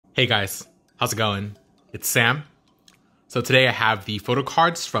Hey guys, how's it going? It's Sam. So today I have the photo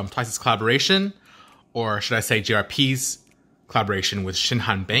cards from Twice's collaboration, or should I say JYP's collaboration with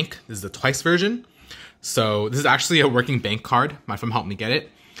Shinhan Bank. This is the Twice version. So this is actually a working bank card. My friend helped me get it.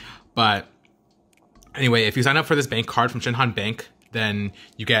 But anyway, if you sign up for this bank card from Shinhan Bank, then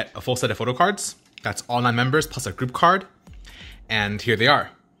you get a full set of photo cards. That's all 9 members plus a group card. And here they are.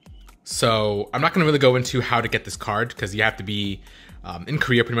 So I'm not going to really go into how to get this card because you have to be in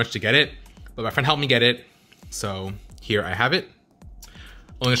Korea pretty much to get it. But my friend helped me get it. So here I have it. I'm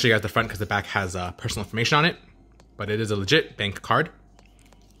only going to show you guys the front because the back has personal information on it. But it is a legit bank card.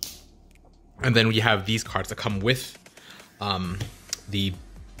 And then we have these cards that come with the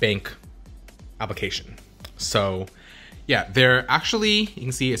bank application. So yeah, they're actually, you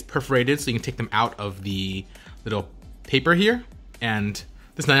can see it's perforated so you can take them out of the little paper here. And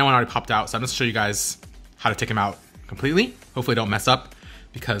this 91 already popped out, so I'm just gonna show you guys how to take them out completely. Hopefully don't mess up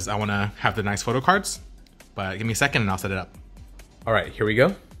because I wanna have the nice photo cards. But give me a second and I'll set it up. All right, here we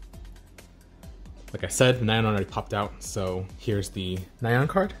go. Like I said, the 91 already popped out, so here's the 91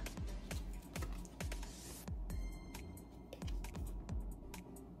 card.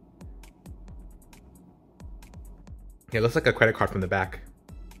 Yeah, it looks like a credit card from the back,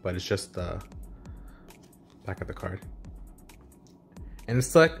 but it's just the back of the card. And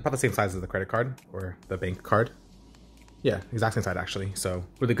it's like about the same size as the credit card or the bank card. Yeah, exact same size actually. So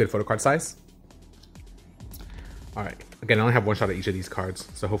really good photo card size. All right, again, I only have one shot at each of these cards,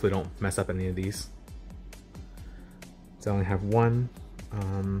 so hopefully don't mess up any of these. So I only have one.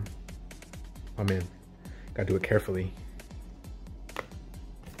 Oh man, gotta do it carefully.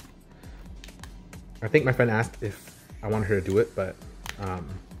 I think my friend asked if I wanted her to do it, but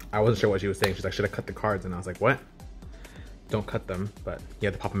I wasn't sure what she was saying. She's like, should I cut the cards? And I was like, what? Don't cut them, but you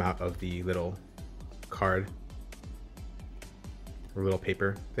have to pop them out of the little card or little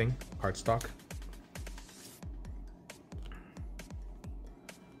paper thing, cardstock.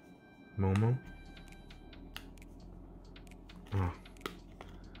 Momo. Oh.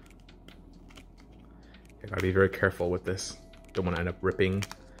 I gotta be very careful with this. Don't want to end up ripping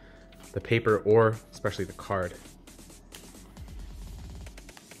the paper or especially the card.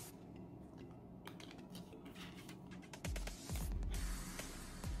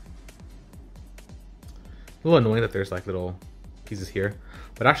 A little annoying that there's like little pieces here,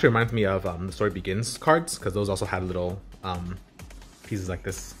 but it actually reminds me of the Story Begins cards because those also had little pieces like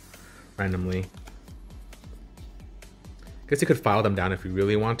this randomly. Guess you could file them down if you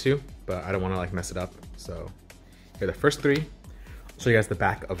really want to, but I don't want to like mess it up. So here are the first 3. I'll show you guys the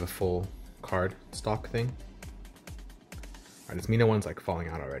back of a full card stock thing. Alright, this Mina one's like falling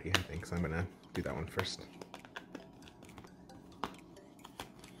out already, I think, so I'm gonna do that one first.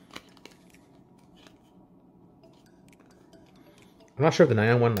 I'm not sure if the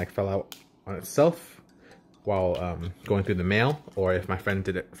 91 like fell out on itself while going through the mail, or if my friend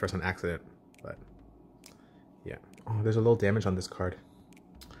did it first on accident, but yeah. Oh, there's a little damage on this card.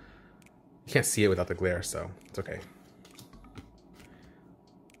 You can't see it without the glare, so it's okay.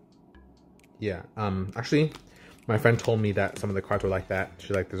 Yeah, actually, my friend told me that some of the cards were like that.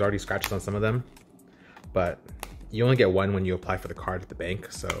 She's like, there's already scratches on some of them, but you only get one when you apply for the card at the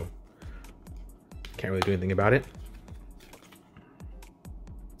bank, so can't really do anything about it.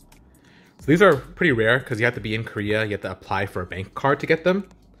 So these are pretty rare because you have to be in Korea, you have to apply for a bank card to get them.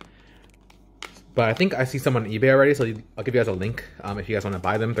 But I think I see some on eBay already, so I'll give you guys a link if you guys want to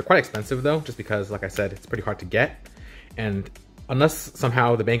buy them. They're quite expensive though, just because, like I said, it's pretty hard to get. And unless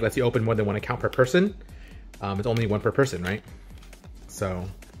somehow the bank lets you open more than 1 account per person, it's only 1 per person, right? So,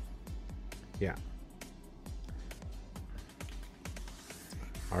 yeah.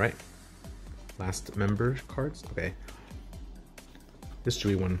 All right, last member cards, okay. This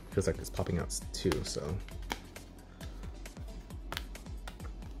Chewy one feels like it's popping out too, so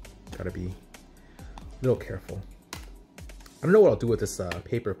gotta be a little careful. I don't know what I'll do with this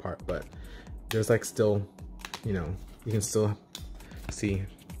paper part, but there's like still, you know, you can still see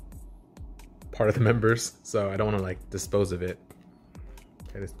part of the members, so I don't want to like dispose of it.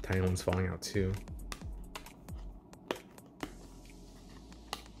 Okay, this tiny one's falling out too.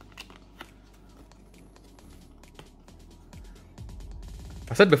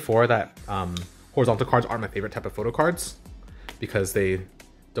 I said before that horizontal cards aren't my favorite type of photo cards because they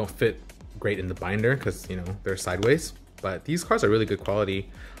don't fit great in the binder because, you know, they're sideways. But these cards are really good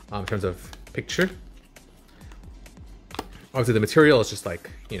quality in terms of picture. Obviously the material is just like,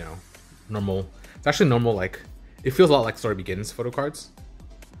 you know, normal. It's actually normal, like, it feels a lot like Story Begins photo cards.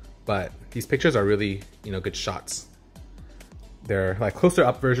 But these pictures are really, you know, good shots. They're like closer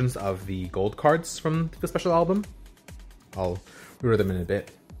up versions of the gold cards from the special album. I'll review them in a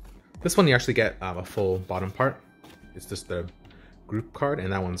bit. This one you actually get a full bottom part. It's just the group card,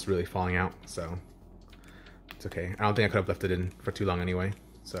 and that one's really falling out, so it's okay. I don't think I could have left it in for too long anyway,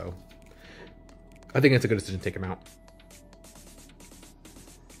 so I think it's a good decision to take them out.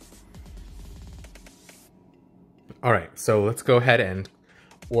 All right, so let's go ahead and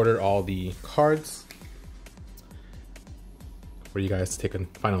order all the cards for you guys to take a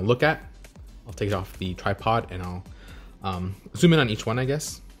final look at. I'll take it off the tripod and I'll zoom in on each one, I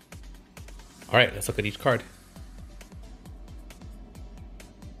guess. All right, let's look at each card.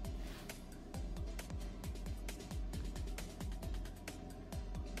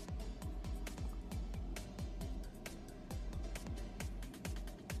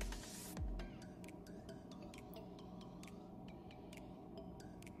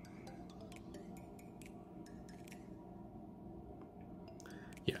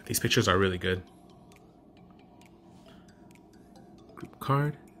 Yeah, these pictures are really good. Group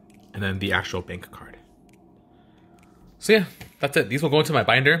card, and then the actual bank card. So yeah, that's it. These will go into my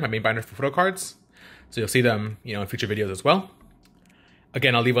binder, my main binder for photo cards. So you'll see them, in future videos as well.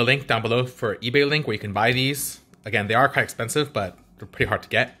 Again, I'll leave a link down below for eBay link where you can buy these. Again, they are quite expensive, but they're pretty hard to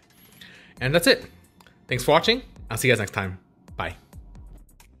get. And that's it. Thanks for watching. I'll see you guys next time. Bye.